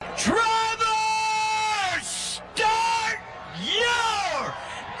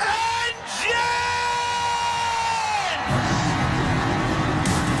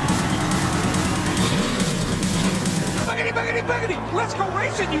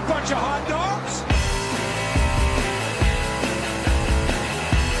Attention, you bunch of hot dogs!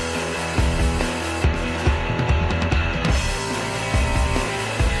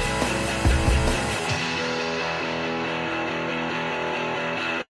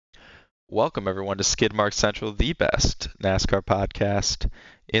 Welcome everyone to Skidmark Central, the best NASCAR podcast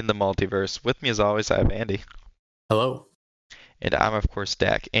in the multiverse. With me as always, I have Andy. Hello. And I'm of course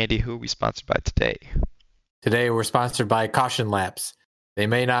Dak. Andy, who are we sponsored by today? Today we're sponsored by Caution Laps. They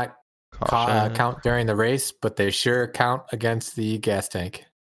may not count during the race, but they sure count against the gas tank.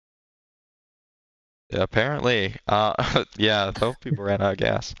 Yeah, apparently. Yeah, those people ran out of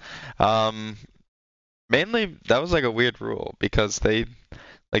gas. Mainly, that was like a weird rule because the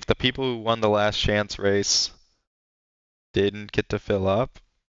people who won the last chance race didn't get to fill up.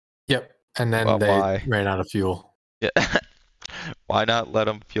 Yep. And then why? Ran out of fuel. Yeah. Why not let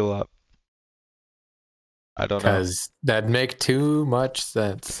them fuel up? I don't know. Because that'd make too much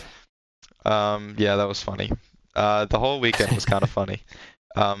sense. Yeah, that was funny. The whole weekend was kind of funny.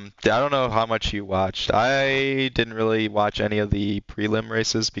 I don't know how much you watched. I didn't really watch any of the prelim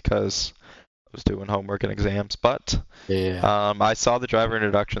races because I was doing homework and exams, but yeah. I saw the driver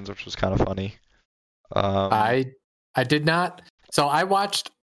introductions, which was kind of funny. I did not. So I watched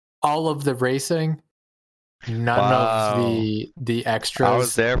all of the racing, none of the extras. I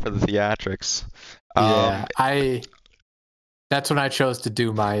was there for the theatrics. Yeah, that's when I chose to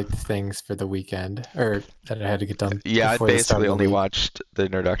do my things for the weekend, or that I had to get done. Yeah, I basically only watched the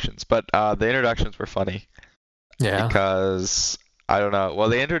introductions, but the introductions were funny. Yeah. Because, I don't know, well,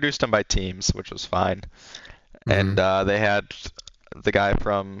 they introduced them by teams, which was fine. And they had the guy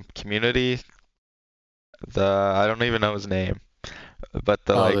from Community, I don't even know his name, but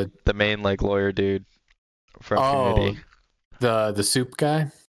the main lawyer dude from Community. The soup guy?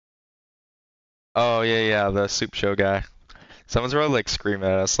 Oh, yeah, the soup show guy. Someone's really screaming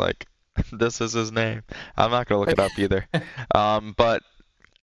at us this is his name. I'm not going to look it up either. And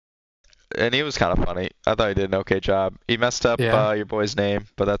he was kind of funny. I thought he did an okay job. He messed up your boy's name,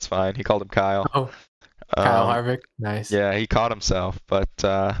 but that's fine. He called him Kyle. Oh, Kyle Harvick. Nice. Yeah, he caught himself, but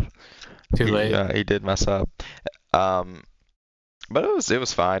too late. He did mess up. But it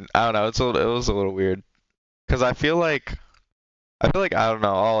was fine. I don't know. It was a little weird because I feel like I don't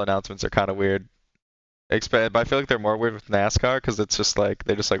know. All announcements are kind of weird. But I feel like they're more weird with NASCAR because it's just they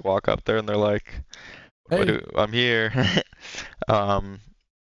just walk up there and they're like, hey. I'm here. I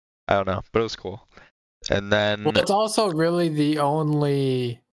don't know, but it was cool. And then it's also really the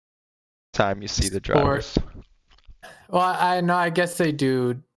only time you see the drivers. Well, I guess they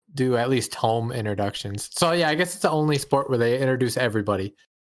do at least home introductions. So yeah, I guess it's the only sport where they introduce everybody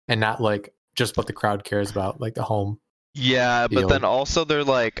and not just what the crowd cares about, like the home. Yeah, but then also they're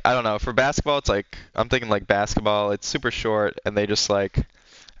I don't know, for basketball it's I'm thinking basketball, it's super short and they just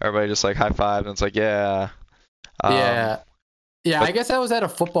everybody just high five and it's yeah. Yeah, I guess I was at a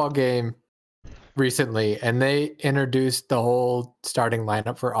football game recently and they introduced the whole starting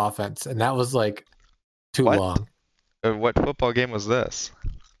lineup for offense and that was too long. What football game was this?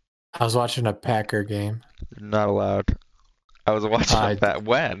 I was watching a Packer game. You're not allowed. I was watching that.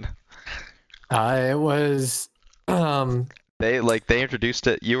 When? It was they introduced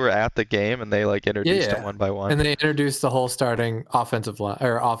it. You were at the game and they introduced it one by one. And they introduced the whole starting offensive line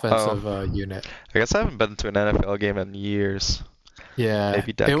or offensive unit. I guess I haven't been to an NFL game in years. Yeah.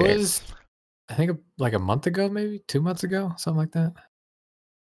 Maybe decades. It was I think a month ago, maybe 2 months ago, something like that.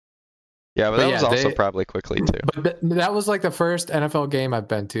 Yeah, but that was also probably quickly too. But that was the first NFL game I've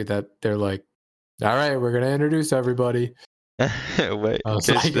been to that they're all right, we're gonna introduce everybody. Wait, I was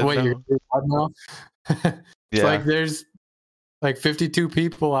wait, you're now? It's there's 52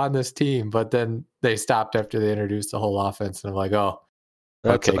 people on this team, but then they stopped after they introduced the whole offense, and I'm oh,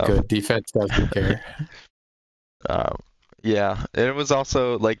 that's okay, enough. good. Defense doesn't care. Yeah, it was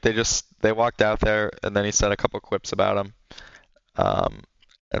also they walked out there and then he said a couple quips about him,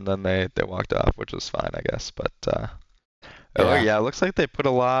 and then they walked off, which was fine, I guess. But it looks like they put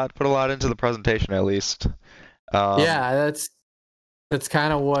a lot into the presentation at least. Yeah, that's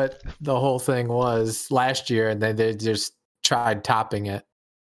kind of what the whole thing was last year, and then they just tried topping it.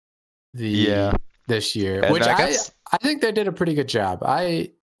 This year, and which I think they did a pretty good job.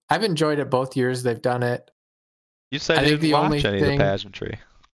 I've enjoyed it both years they've done it. You said you didn't watch any of the pageantry.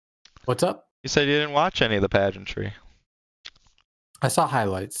 What's up? You said you didn't watch any of the pageantry. I saw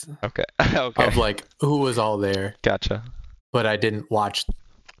highlights. Okay. Of who was all there. Gotcha. But I didn't watch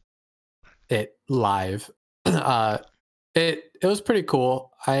it live. It was pretty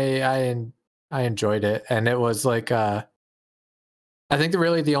cool. I enjoyed it, and it was I think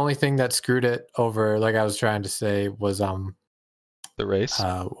the only thing that screwed it over, I was trying to say, was The race.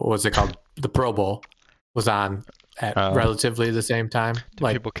 what was it called? The Pro Bowl was on at relatively the same time. Do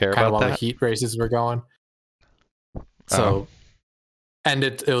people care kind of about while that? the heat races were going. So, and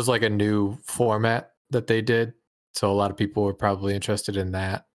it was like a new format that they did. So a lot of people were probably interested in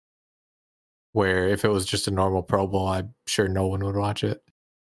that. Where if it was just a normal Pro Bowl, I'm sure no one would watch it.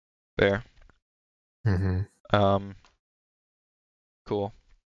 Fair. Mm-hmm. Cool.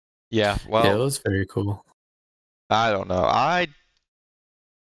 Yeah. Well, yeah, it was very cool. I don't know. I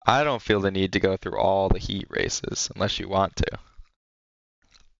don't feel the need to go through all the heat races unless you want to.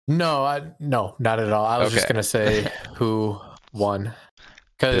 No, no, not at all. I was just Okay. gonna say who won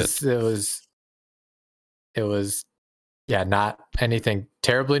because it was yeah, not anything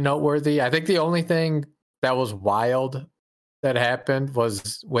terribly noteworthy. I think the only thing that was wild that happened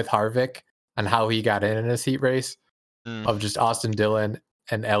was with Harvick and how he got in his heat race of just Austin Dillon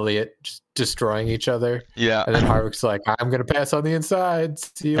and Elliott just destroying each other. Yeah. And then Harvick's like, I'm gonna pass on the inside.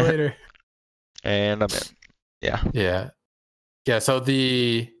 See you later. And I'm in. Yeah. Yeah. So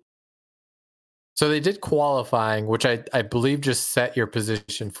they did qualifying, which I believe just set your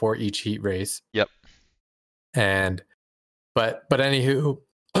position for each heat race. Yep. And but anywho,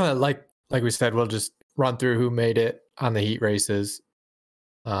 like we said, we'll just run through who made it on the heat races.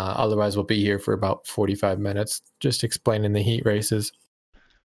 Otherwise, we'll be here for about 45 minutes just explaining the heat races.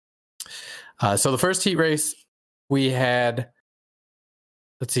 So the first heat race we had,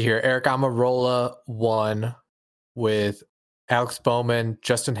 let's see here, Eric Almirola won with Alex Bowman,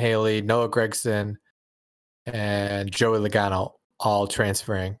 Justin Haley, Noah Gragson, and Joey Logano all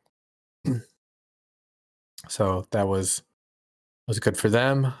transferring. So that was good for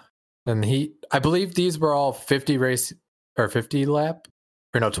them. And I believe these were all 50 race or 50 lap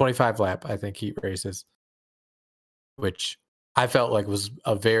or no, 25 lap, I think, heat races, which I felt like was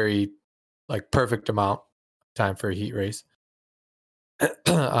a very perfect amount of time for a heat race.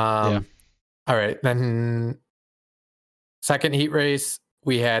 Yeah. All right. Then second heat race,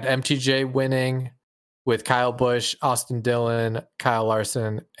 we had MTJ winning with Kyle Busch, Austin Dillon, Kyle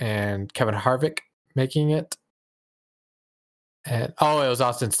Larson, and Kevin Harvick making it. And it was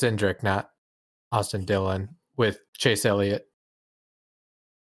Austin Cindric, not Austin Dillon, with Chase Elliott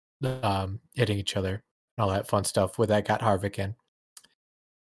hitting each other and all that fun stuff. With that, got Harvick in.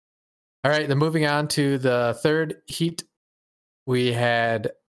 All right, then moving on to the third heat, we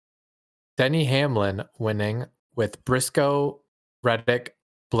had Denny Hamlin winning with Briscoe, Reddick,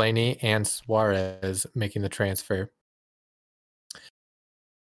 Blaney, and Suarez making the transfer.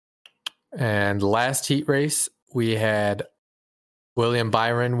 And last heat race, we had William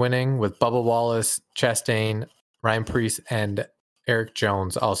Byron winning with Bubba Wallace, Chastain, Ryan Preece, and Eric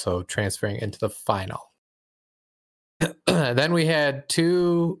Jones also transferring into the final. Then we had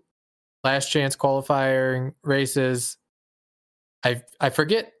two last chance qualifying races. I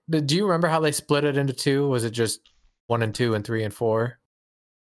forget. Do you remember how they split it into two? Was it just 1 and 2 and 3 and 4?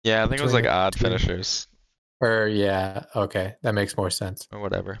 Yeah, I think it was like odd finishers. Or yeah, okay, that makes more sense. Or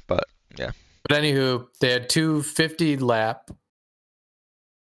whatever, but yeah. But anywho, they had two 50 lap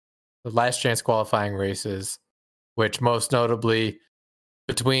last chance qualifying races, which most notably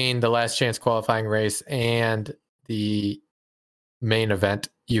between the last chance qualifying race and the main event,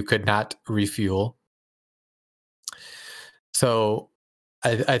 you could not refuel. So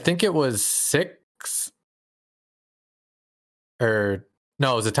I think it was 6 or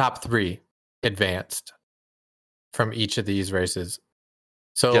no, it was the top 3 advanced from each of these races.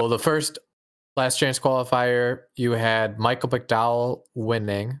 So the first last chance qualifier, you had Michael McDowell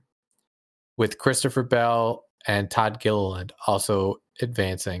winning with Christopher Bell and Todd Gilliland also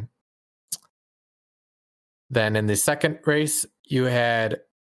advancing. Then in the second race, you had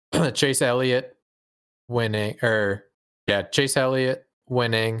Chase Elliott winning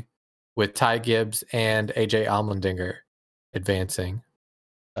with Ty Gibbs and AJ Allmendinger advancing.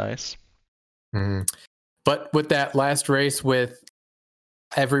 Nice. Mm-hmm. But with that last race with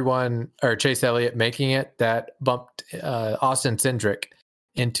everyone or Chase Elliott making it, that bumped Austin Cindric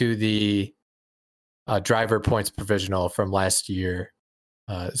into the driver points provisional from last year.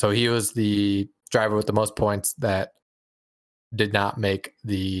 So he was the driver with the most points that did not make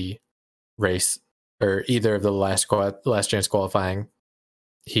the race or either of the last chance qualifying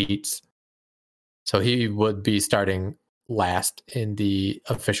heats. So he would be starting last in the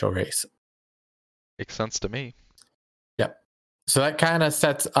official race. Makes sense to me. Yep. So that kind of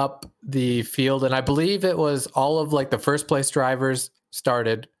sets up the field. And I believe it was all of the first place drivers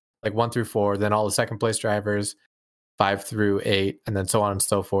started 1 through 4, then all the second place drivers 5 through 8, and then so on and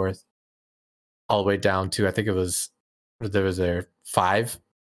so forth, all the way down to, I think it was, there was 5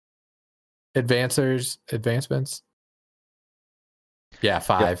 advancements. Yeah,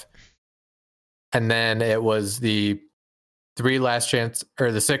 5. Yep. And then it was the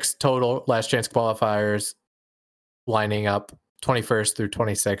 6 total last chance qualifiers lining up 21st through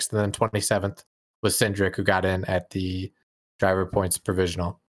 26th, and then 27th was Cindric, who got in at the driver points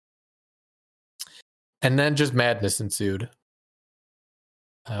provisional. And then just madness ensued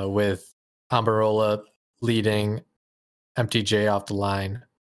with Almirola leading MTJ off the line.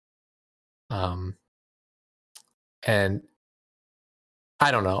 And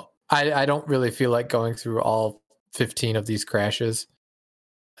I don't know. I don't really feel like going through all 15 of these crashes.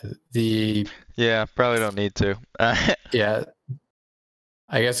 Yeah, probably don't need to. Yeah.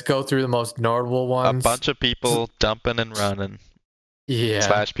 I guess go through the most notable ones. A bunch of people dumping and running.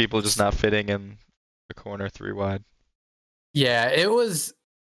 Yeah. / people just not fitting in the corner 3 wide. Yeah, it was,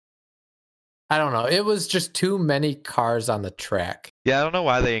 I don't know. It was just too many cars on the track. Yeah, I don't know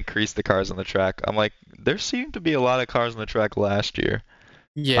why they increased the cars on the track. I'm like, there seemed to be a lot of cars on the track last year.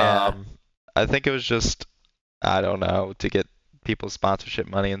 Yeah. I think it was just, I don't know, to get people's sponsorship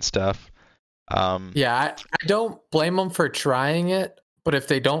money and stuff. Yeah, I don't blame them for trying it, but if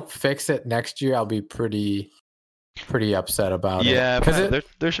they don't fix it next year, I'll be pretty upset about it. Yeah, because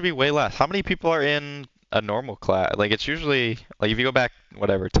there should be way less. How many people are in a normal class? Like, it's usually, like, if you go back,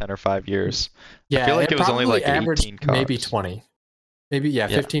 whatever, 10 or 5 years, yeah, I feel like it was only like 18 cars. Maybe 20. Maybe, yeah,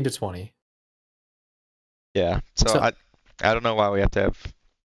 15 to 20. Yeah, so I don't know why we have to have,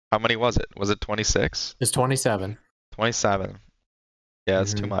 how many was it? Was it 26? It's 27. 27. Yeah,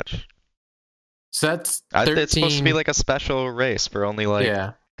 it's too much. So that's 13. It's supposed to be like a special race for only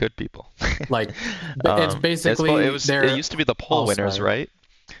like good people. Like it's basically it used to be the pole winners, right?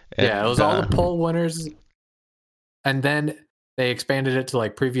 And, yeah, it was all the pole winners, and then they expanded it to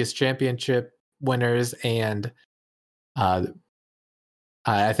like previous championship winners and I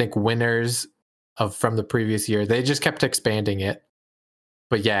think winners from the previous year. They just kept expanding it.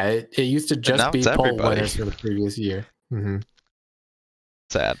 But yeah, it used to just be pole winners for the previous year. Mm-hmm.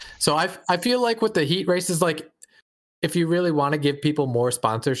 Sad. So I feel like with the heat races, like if you really want to give people more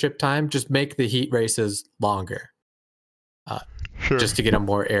sponsorship time, just make the heat races longer, sure, just to get them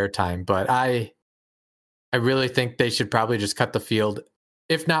more airtime. But I really think they should probably just cut the field,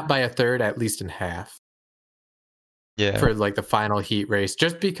 if not by a third, at least in half. Yeah. For like the final heat race,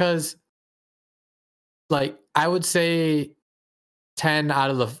 just because, like I would say, 10 out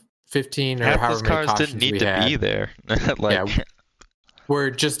of the 15 or half however those many cars didn't need to be there. Like, yeah, we're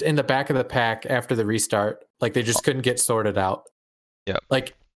just in the back of the pack after the restart. Like they just couldn't get sorted out. Yeah.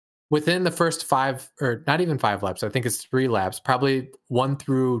 Like within the first 5, or not even 5 laps, I think it's 3 laps, probably 1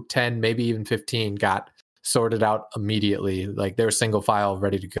 through 10, maybe even 15 got sorted out immediately. Like they were single file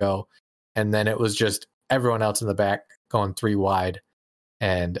ready to go. And then it was just everyone else in the back going 3 wide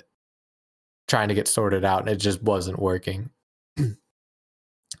and trying to get sorted out. And it just wasn't working.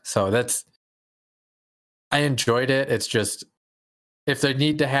 So I enjoyed it. It's just, if they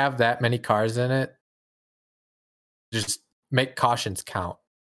need to have that many cars in it, just make cautions count.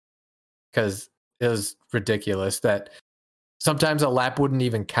 Because it was ridiculous that sometimes a lap wouldn't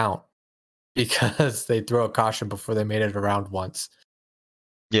even count because they throw a caution before they made it around once.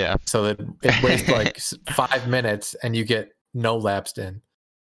 Yeah. So that it wastes like 5 minutes and you get no laps in.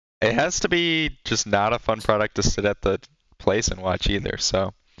 It has to be just not a fun product to sit at the place and watch either.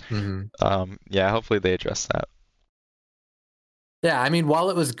 So, yeah, hopefully they address that. Yeah, I mean,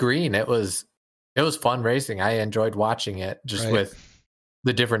 while it was green, it was fun racing. I enjoyed watching it just with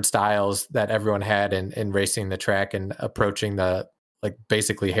the different styles that everyone had in racing the track and approaching the like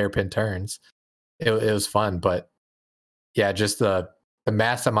basically hairpin turns. It was fun, but yeah, just the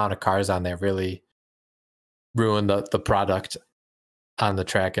mass amount of cars on there really ruined the product on the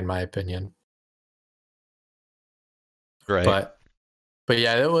track, in my opinion. Right. But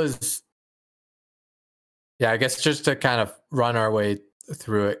yeah, it was. Yeah, I guess just to kind of run our way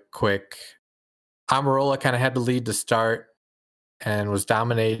through it quick, Almirola kind of had the lead to start and was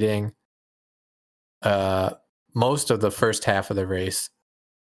dominating most of the first half of the race.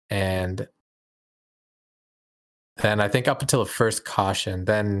 And then I think up until the first caution,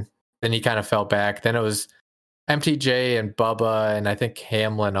 then he kind of fell back. Then it was MTJ and Bubba and I think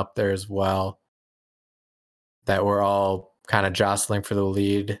Hamlin up there as well that were all kind of jostling for the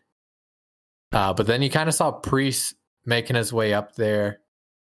lead. But then you kind of saw Preece making his way up there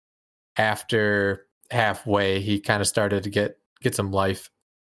after halfway. He kind of started to get some life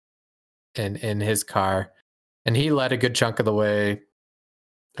in his car. And he led a good chunk of the way,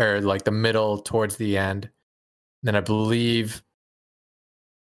 or like the middle towards the end. Then I believe,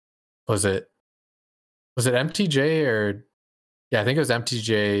 was it MTJ or, yeah, I think it was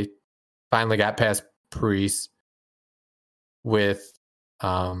MTJ finally got past Preece with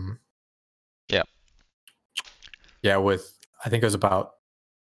Yep. Yeah, with I think it was about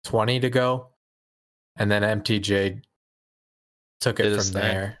 20 to go, and then MTJ took Did it his from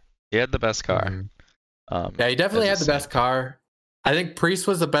thing. there. He had the best car. Mhm. Yeah, he definitely had the best car. I think Priest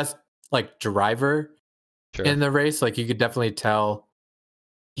was the best like driver in the race. Like you could definitely tell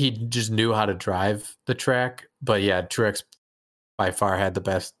he just knew how to drive the track. But yeah, Truex by far had the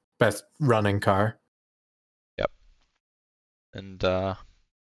best running car. Yep. And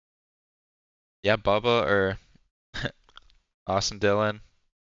yeah, Bubba or Austin Dillon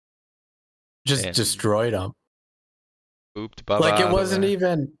Just and destroyed him. booped Bubba Like it out of wasn't there.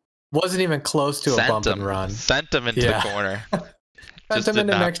 even close to a bump and run. Sent him into the corner. Sent him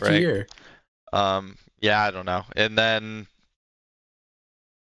into next year. Yeah, I don't know. And then,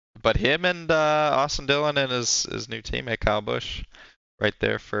 but him and Austin Dillon and his new teammate Kyle Busch, right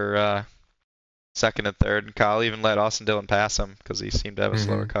there for second and third. And Kyle even let Austin Dillon pass him because he seemed to have a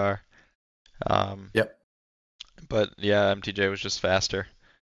slower car. Yep. But yeah, MTJ was just faster.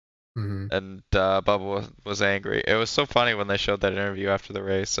 And Bubba was angry. It was so funny when they showed that interview after the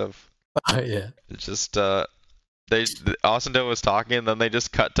race of just Austin Dillon was talking and then they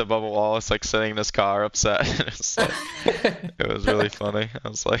just cut to Bubba Wallace like sitting in his car upset. It was really funny. I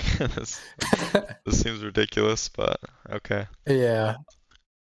was like, this seems ridiculous, but okay. Yeah.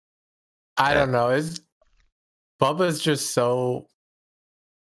 I don't know. Bubba's just so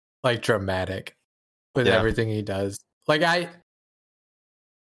like dramatic with everything he does. Like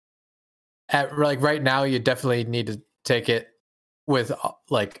right now, you definitely need to take it with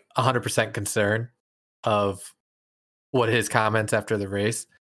like 100% concern of what his comments after the race.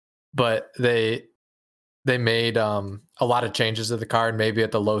 But they made a lot of changes to the car, and maybe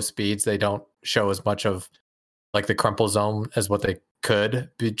at the low speeds they don't show as much of like the crumple zone as what they could,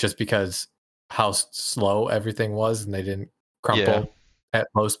 just because how slow everything was, and they didn't crumple at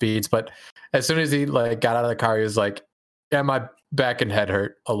low speeds. But as soon as he like got out of the car, he was like, "Yeah, my back and head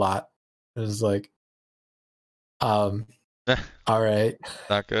hurt a lot." It was like, all right,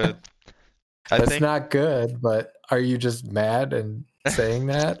 not good. That's not good. But are you just mad and saying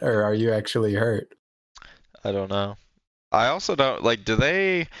that, or are you actually hurt? I don't know. I also don't like. Do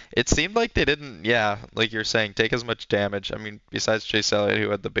they? It seemed like they didn't. Yeah, like you're saying, take as much damage. I mean, besides Chase Elliott,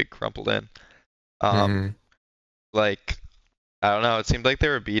 who had the big crumpled in. Like, I don't know. It seemed like they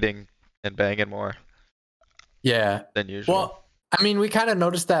were beating and banging more. Yeah. Than usual. Well, I mean, we kind of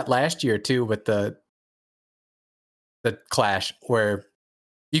noticed that last year too with the clash, where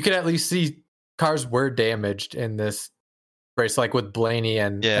you could at least see cars were damaged in this race, like with Blaney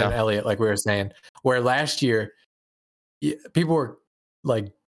and Elliott, like we were saying. Where last year, people were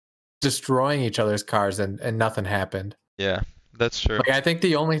like destroying each other's cars and nothing happened. Yeah, that's true. Like, I think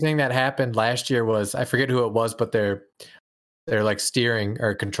the only thing that happened last year was, I forget who it was, but their like steering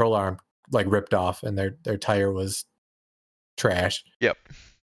or control arm like ripped off and their tire was trashed. Yep.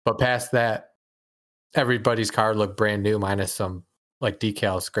 But past that, everybody's car looked brand new minus some like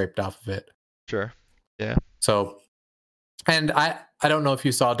decals scraped off of it. Sure. Yeah. So, and I don't know if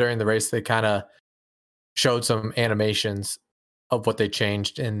you saw during the race, they kind of showed some animations of what they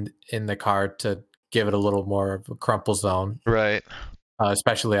changed in the car to give it a little more of a crumple zone. Right.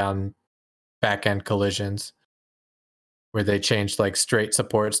 Especially on back end collisions, where they changed like straight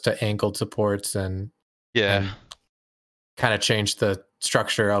supports to angled supports and kind of changed the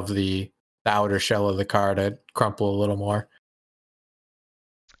structure of the outer shell of the car to crumple a little more.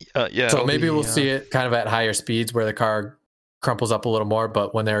 Yeah. So maybe we'll see it kind of at higher speeds where the car crumples up a little more,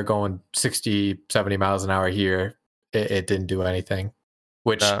 but when they're going 60, 70 miles an hour here, it didn't do anything.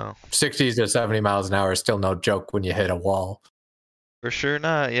 Which 60 to 70 miles an hour is still no joke when you hit a wall. For sure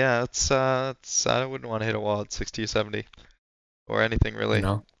not. Yeah, it's I wouldn't want to hit a wall at 60 or 70 or anything really. You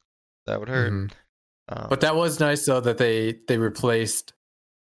know? That would hurt. Mm-hmm. But that was nice though that they replaced,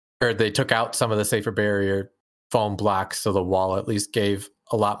 or they took out some of the safer barrier foam blocks, so the wall at least gave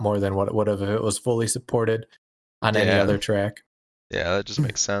a lot more than what it would have if it was fully supported on any other track. Yeah, that just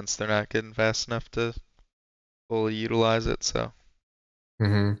makes sense. They're not getting fast enough to fully utilize it, so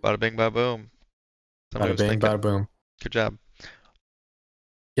bada bing, bada boom. Bada bing, bada boom. Good job.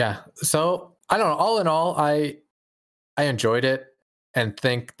 Yeah. So I don't know. All in all, I enjoyed it and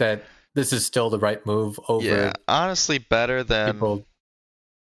think that this is still the right move over. Yeah, honestly, better than people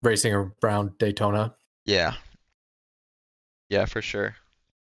racing around Daytona. Yeah. Yeah, for sure.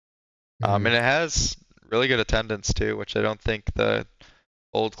 And it has really good attendance too, which I don't think the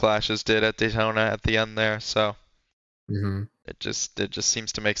old clashes did at Daytona at the end there. So it just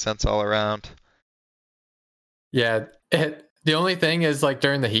seems to make sense all around. Yeah. The only thing is, like,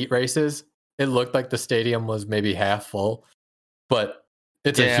 during the heat races, it looked like the stadium was maybe half full, but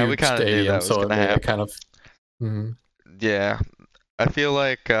It's a Yeah, we huge kind of knew stadium, that was so it gonna made it happen. kind of. Mhm. Yeah, I feel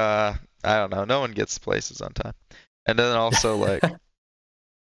like I don't know, no one gets places on time. And then also like,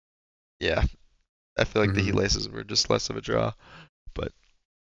 yeah, I feel like the Heat Mhm. Laces were just less of a draw. But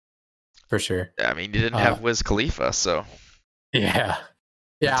For sure. I mean, you didn't Uh, have Wiz Khalifa, so yeah.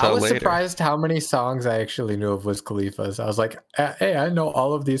 Yeah, I until was later. surprised how many songs I actually knew of Wiz Khalifa's. I was like, hey, I know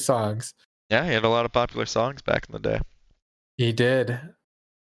all of these songs. Yeah, he had a lot of popular songs back in the day. He did.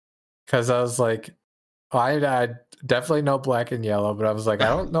 Because I was like, I definitely know Black and Yellow, but I was like, I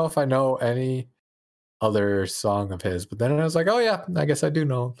don't know if I know any other song of his. But then I was like, oh yeah, I guess I do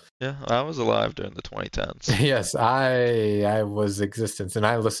know Yeah, I was alive during the 2010s. him. Yes, I was existence and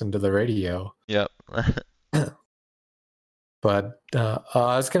I listened to the radio. Yep. But I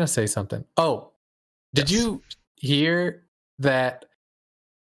was gonna say something. Oh, did Yes. you hear that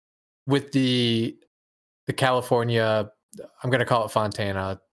with the California? I'm gonna call it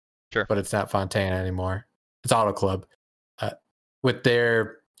Fontana, Sure. but it's not Fontana anymore. It's Auto Club. With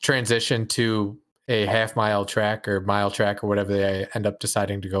their transition to a half-mile track or mile track or whatever they end up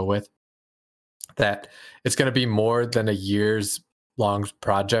deciding to go with, that it's going to be more than a year's long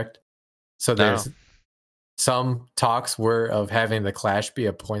project. So there's some talks were of having the Clash be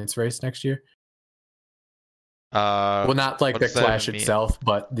a points race next year. Well, not like what the does that Clash even mean? itself,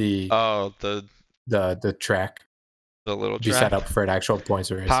 but the track the little be set track. up for an actual points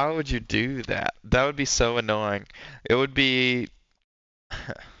race. How would you do that? That would be so annoying. It would be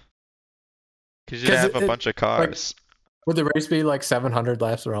because you'd have a bunch of cars. Would the race be like 700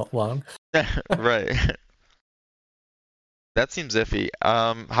 laps long? Right. That seems iffy.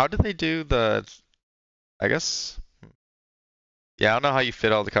 How did they do the? I guess. Yeah, I don't know how you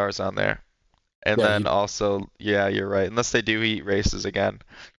fit all the cars on there. And Yeah, then also, yeah, you're right. Unless they do heat races again,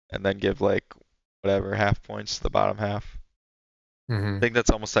 and then give like whatever half points to the bottom half. I think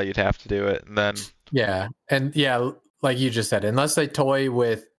that's almost how you'd have to do it. And then yeah, and yeah, like you just said, unless they toy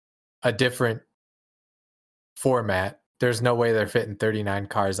with a different format, there's no way they're fitting 39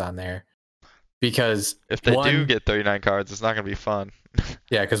 cars on there. Because if they do get 39 cars, it's not gonna be fun.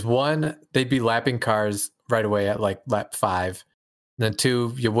 Yeah, because one, they'd be lapping cars right away at like lap 5. And then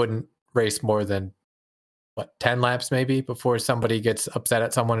 2, you wouldn't race more than 10 laps maybe before somebody gets upset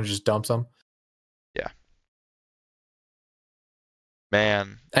at someone and just dumps them. Yeah.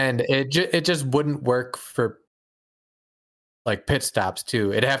 Man. And it just wouldn't work for like pit stops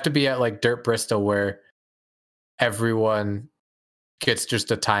too. It'd have to be at like Dirt Bristol where everyone gets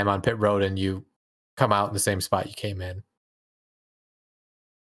just a time on pit road and you come out in the same spot you came in.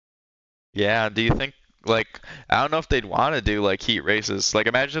 Yeah, do you think like I don't know if they'd want to do like heat races. Like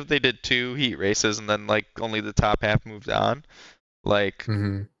imagine if they did 2 heat races and then like only the top half moved on. Like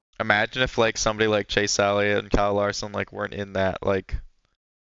imagine if like somebody like Chase Elliott and Kyle Larson like weren't in that like.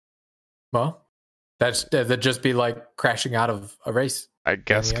 Well, that'd just be like crashing out of a race. I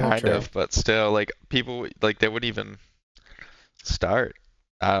guess kind of, but still like people like they wouldn't even start.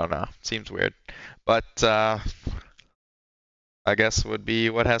 I don't know. Seems weird. But I guess would be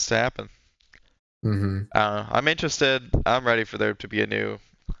what has to happen. I'm interested. I'm ready for there to be a new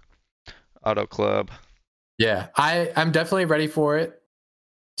Auto Club. Yeah, I'm definitely ready for it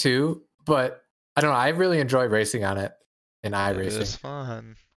too. But I don't know. I really enjoy racing on it in iRacing. It's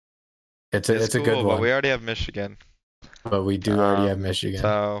fun. It's cool, a good one. But we already have Michigan. But we do already have Michigan.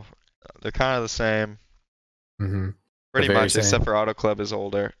 So they're kind of the same. Pretty much, same. except for Auto Club is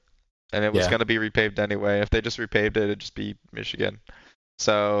older. And it was going to be repaved anyway. If they just repaved it, it'd just be Michigan.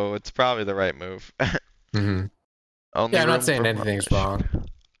 So it's probably the right move. Yeah, I'm not saying anything's wrong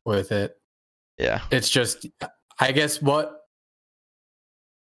with it. Yeah. It's just, I guess, what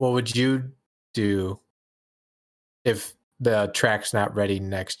would you do if the track's not ready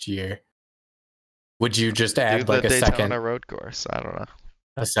next year? Would you just add like a second road course? I don't know.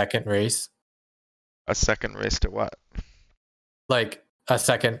 A second race? A second race to what? Like a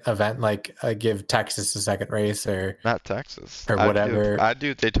second event, like give Texas a second race or not Texas or whatever. I'd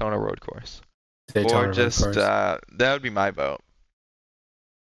do Daytona road course. Daytona or just road course. That would be my vote.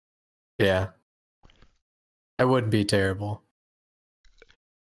 Yeah. It wouldn't be terrible.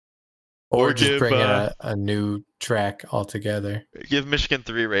 Or just bring in a new track altogether. Give Michigan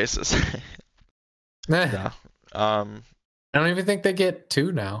 3 races. No. I don't even think they get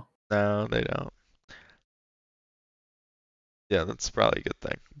 2 now. No, they don't. Yeah, that's probably a good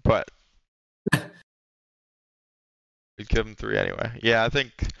thing. But we'd give them 3 anyway. Yeah, I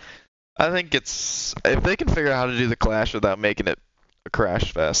think it's if they can figure out how to do the Clash without making it a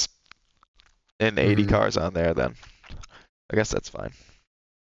crash fest and 80 cars on there, then I guess that's fine.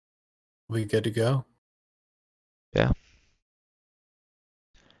 We good to go. Yeah.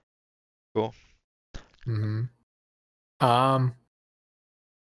 Cool.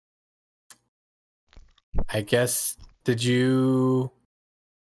 I guess, did you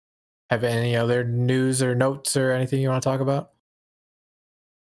have any other news or notes or anything you want to talk about?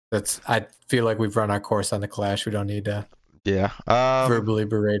 I feel like we've run our course on the Clash. We don't need to Yeah. verbally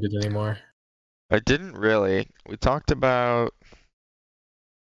berate it anymore. I didn't really. We talked about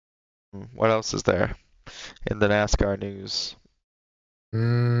what else is there in the NASCAR news?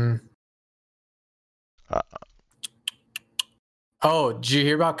 Oh, did you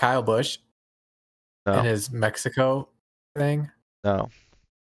hear about Kyle Busch No. and his Mexico thing? No.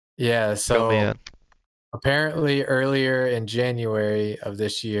 Yeah, Fill me so in. apparently earlier in January of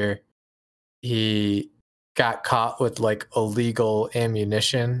this year, he got caught with like illegal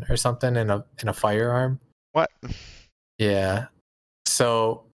ammunition or something in a firearm. What? Yeah.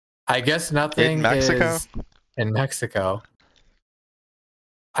 So I guess nothing In Mexico? is in Mexico.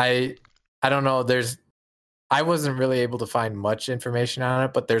 I don't know. I wasn't really able to find much information on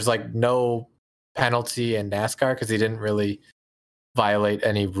it, but there's like no penalty in NASCAR because he didn't really violate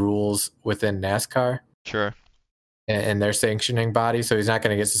any rules within NASCAR Sure. and their sanctioning body. So he's not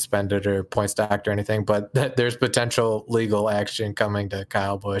going to get suspended or points docked or anything, but there's potential legal action coming to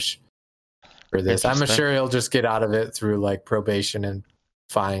Kyle Busch for this. I'm Interesting. sure he'll just get out of it through like probation and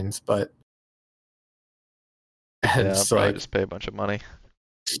fines, but Yeah, I'll it's probably like, just pay a bunch of money.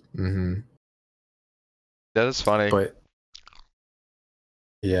 mhm. That is funny. But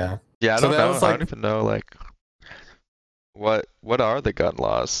yeah. Yeah, I So don't that know. was I like, don't even know like what are the gun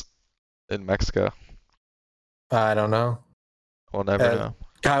laws in Mexico? I don't know. We'll never know.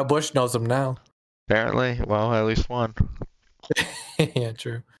 Kyle Busch knows him now. Apparently, well, at least one. Yeah,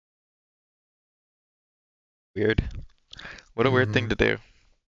 true. Weird. What a weird thing to do.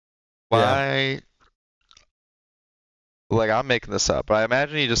 Why? Like, I'm making this up, but I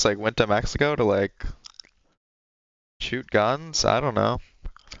imagine he just like went to Mexico to like shoot guns. I don't know.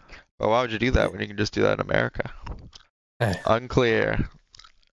 But why would you do that when you can just do that in America? Unclear,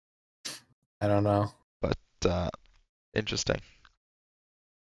 I don't know. but interesting.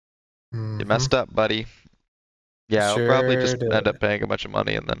 You Mhm. messed up, buddy. Yeah, I'll probably just Sure end did. up paying a bunch of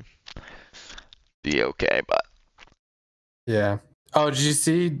money and then be okay. But Yeah. Oh, did you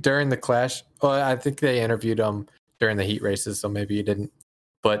see during the Clash? Well, I think they interviewed him during the heat races, so maybe you didn't.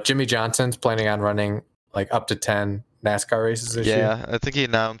 But Jimmy Johnson's planning on running like up to 10 NASCAR races this year. yeah, I think he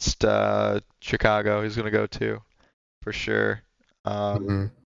announced Chicago he's gonna go to for sure.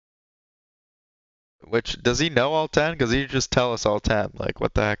 Mhm. Which does he know all 10? Because he just tell us all 10. Like,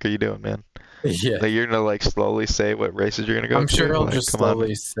 what the heck are you doing, man? Yeah. Like, you're gonna like slowly say what races you're gonna go I'm to? sure he'll Like, just come on, man.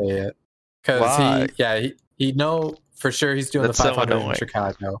 slowly say it. Because Why? he know for sure he's doing That's the so 500 in annoying.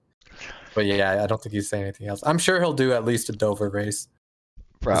 Chicago. But yeah, I don't think he's saying anything else. I'm sure he'll do at least a Dover race.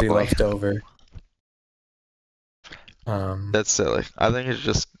 Because he Probably. loves Dover. That's silly. I think he should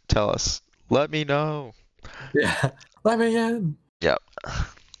just tell us. Let me know. Yeah. Let me in. Yep.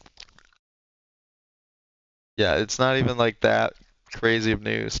 Yeah, it's not even like that crazy of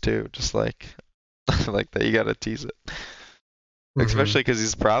news too. Just like like that, you gotta tease it. Especially because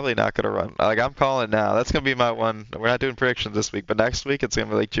he's probably not gonna run. Like, I'm calling now. That's gonna be my one. We're not doing predictions this week, but next week it's gonna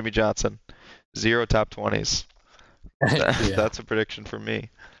be like Jimmy Johnson, 0 top 20s. Yeah. That's a prediction for me.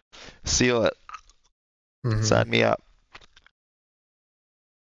 Seal it. Mhm. Sign me up.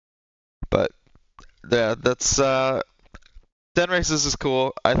 But yeah, that's 10 races is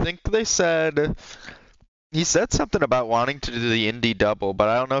cool. I think they said he said something about wanting to do the Indy double, but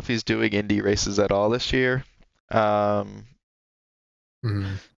I don't know if he's doing Indy races at all this year. Mhm.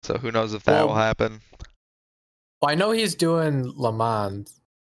 So who knows if that will happen. Well, I know he's doing Le Mans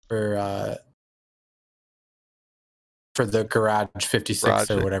for the Garage 56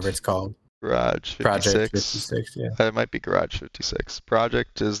 Project. or whatever it's called. Garage 56. Project 56, yeah. It might be Garage 56.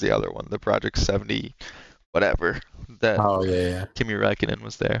 Project is the other one, the Project 70, whatever. That Oh, yeah. Kimi Räikkönen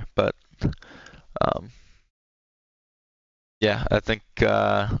was there, but yeah, I think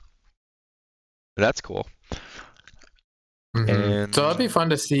that's cool. Mhm. And So it'd be fun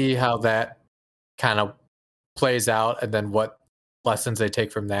to see how that kind of plays out and then what lessons they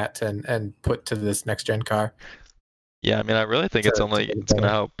take from that and put to this next gen car. yeah, I mean, I really think To- it's to only get it it's gonna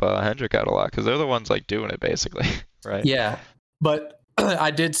better. help Hendrick out a lot because they're the ones like doing it basically, right? Yeah, but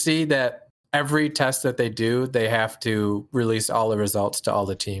I did see that every test that they do, they have to release all the results to all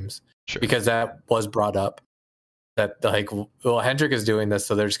the teams Sure. because that was brought up that like, well, Hendrick is doing this,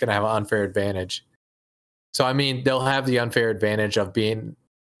 so they're just going to have an unfair advantage. So I mean, they'll have the unfair advantage of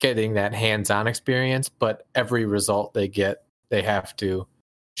getting that hands-on experience, but every result they get, they have to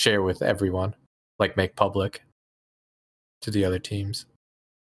share with everyone, like make public to the other teams.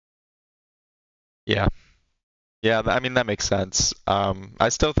 Yeah. Yeah, I mean that makes sense. I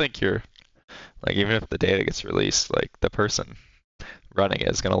still think you're like even if the data gets released, like the person running it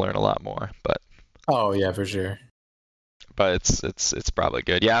is going to learn a lot more, Oh yeah, for sure. but it's probably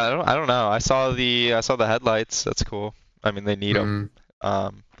good. Yeah, I don't know. I saw the headlights. That's cool. I mean they need them.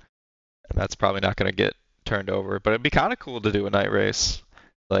 And that's probably not going to get turned over, but it'd be kind of cool to do a night race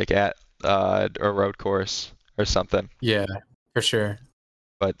like at a road course or something. Yeah, for sure.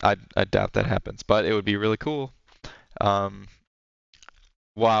 But I doubt that happens. But it would be really cool. Um,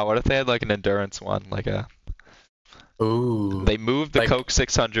 wow, what if they had like an endurance one, like Ooh, they moved the like Coke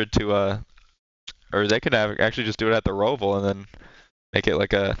 600 to or they could have actually just do it at the Roval and then make it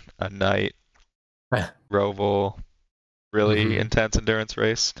like a night Roval really intense endurance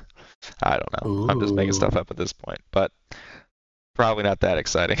race. I don't know. I'm just making stuff ooh. up at this point, but probably not that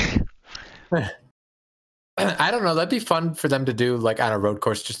exciting. I don't know. That'd be fun for them to do like on a road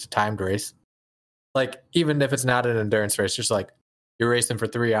course, just a timed race. Like even if it's not an endurance race, just like you're racing for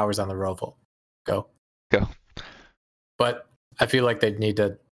 3 hours on the Roval. Go. Go. But I feel like they'd need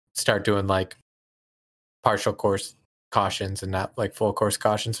to start doing like partial course cautions and not like full course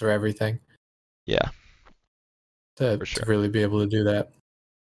cautions for everything Yeah, to, for sure. to really be able to do that.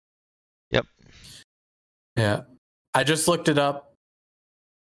 Yep. Yeah. I just looked it up.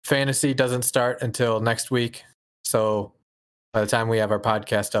 Fantasy doesn't start until next week. So by the time we have our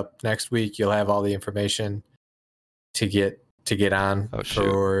podcast up next week, you'll have all the information to get on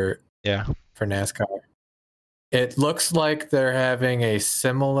for NASCAR. It looks like they're having a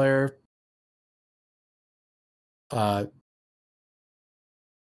similar kind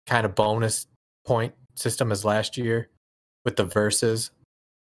of bonus point system as last year with the verses.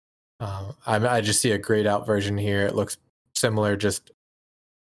 I just see a grayed out version here. It looks similar, just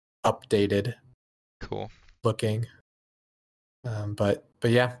updated. Cool. Looking. But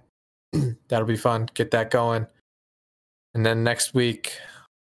yeah, that'll be fun. Get that going. And then next week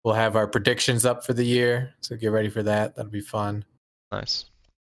we'll have our predictions up for the year. So get ready for that. That'll be fun. Nice.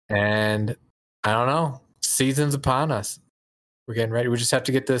 And I don't know. Season's upon us. We're getting ready. We just have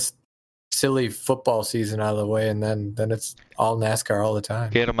to get this silly football season out of the way, and then it's all NASCAR all the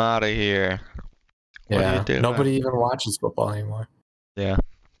time. Get them out of here. What are you doing? Nobody even watches football anymore. Yeah.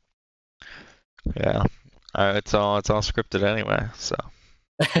 Yeah. It's all scripted anyway, so.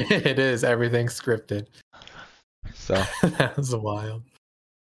 It is. Everything's scripted. So. That was wild.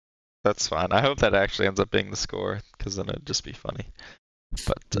 That's fine. I hope that actually ends up being the score, because then it'd just be funny.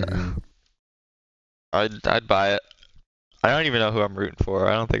 But I'd buy it. I don't even know who I'm rooting for.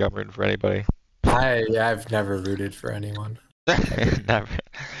 I don't think I'm rooting for anybody. I've never rooted for anyone. Never.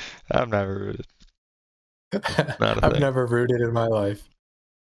 I've never rooted. I've never rooted in my life.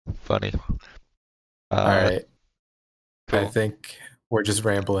 Funny. All right. Cool. I think we're just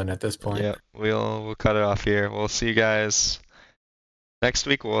rambling at this point. Yeah, we'll cut it off here. We'll see you guys next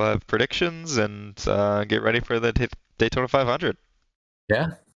week. We'll have predictions and get ready for the Daytona 500.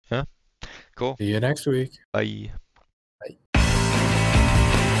 Yeah. Yeah. Cool. See you next week. Bye.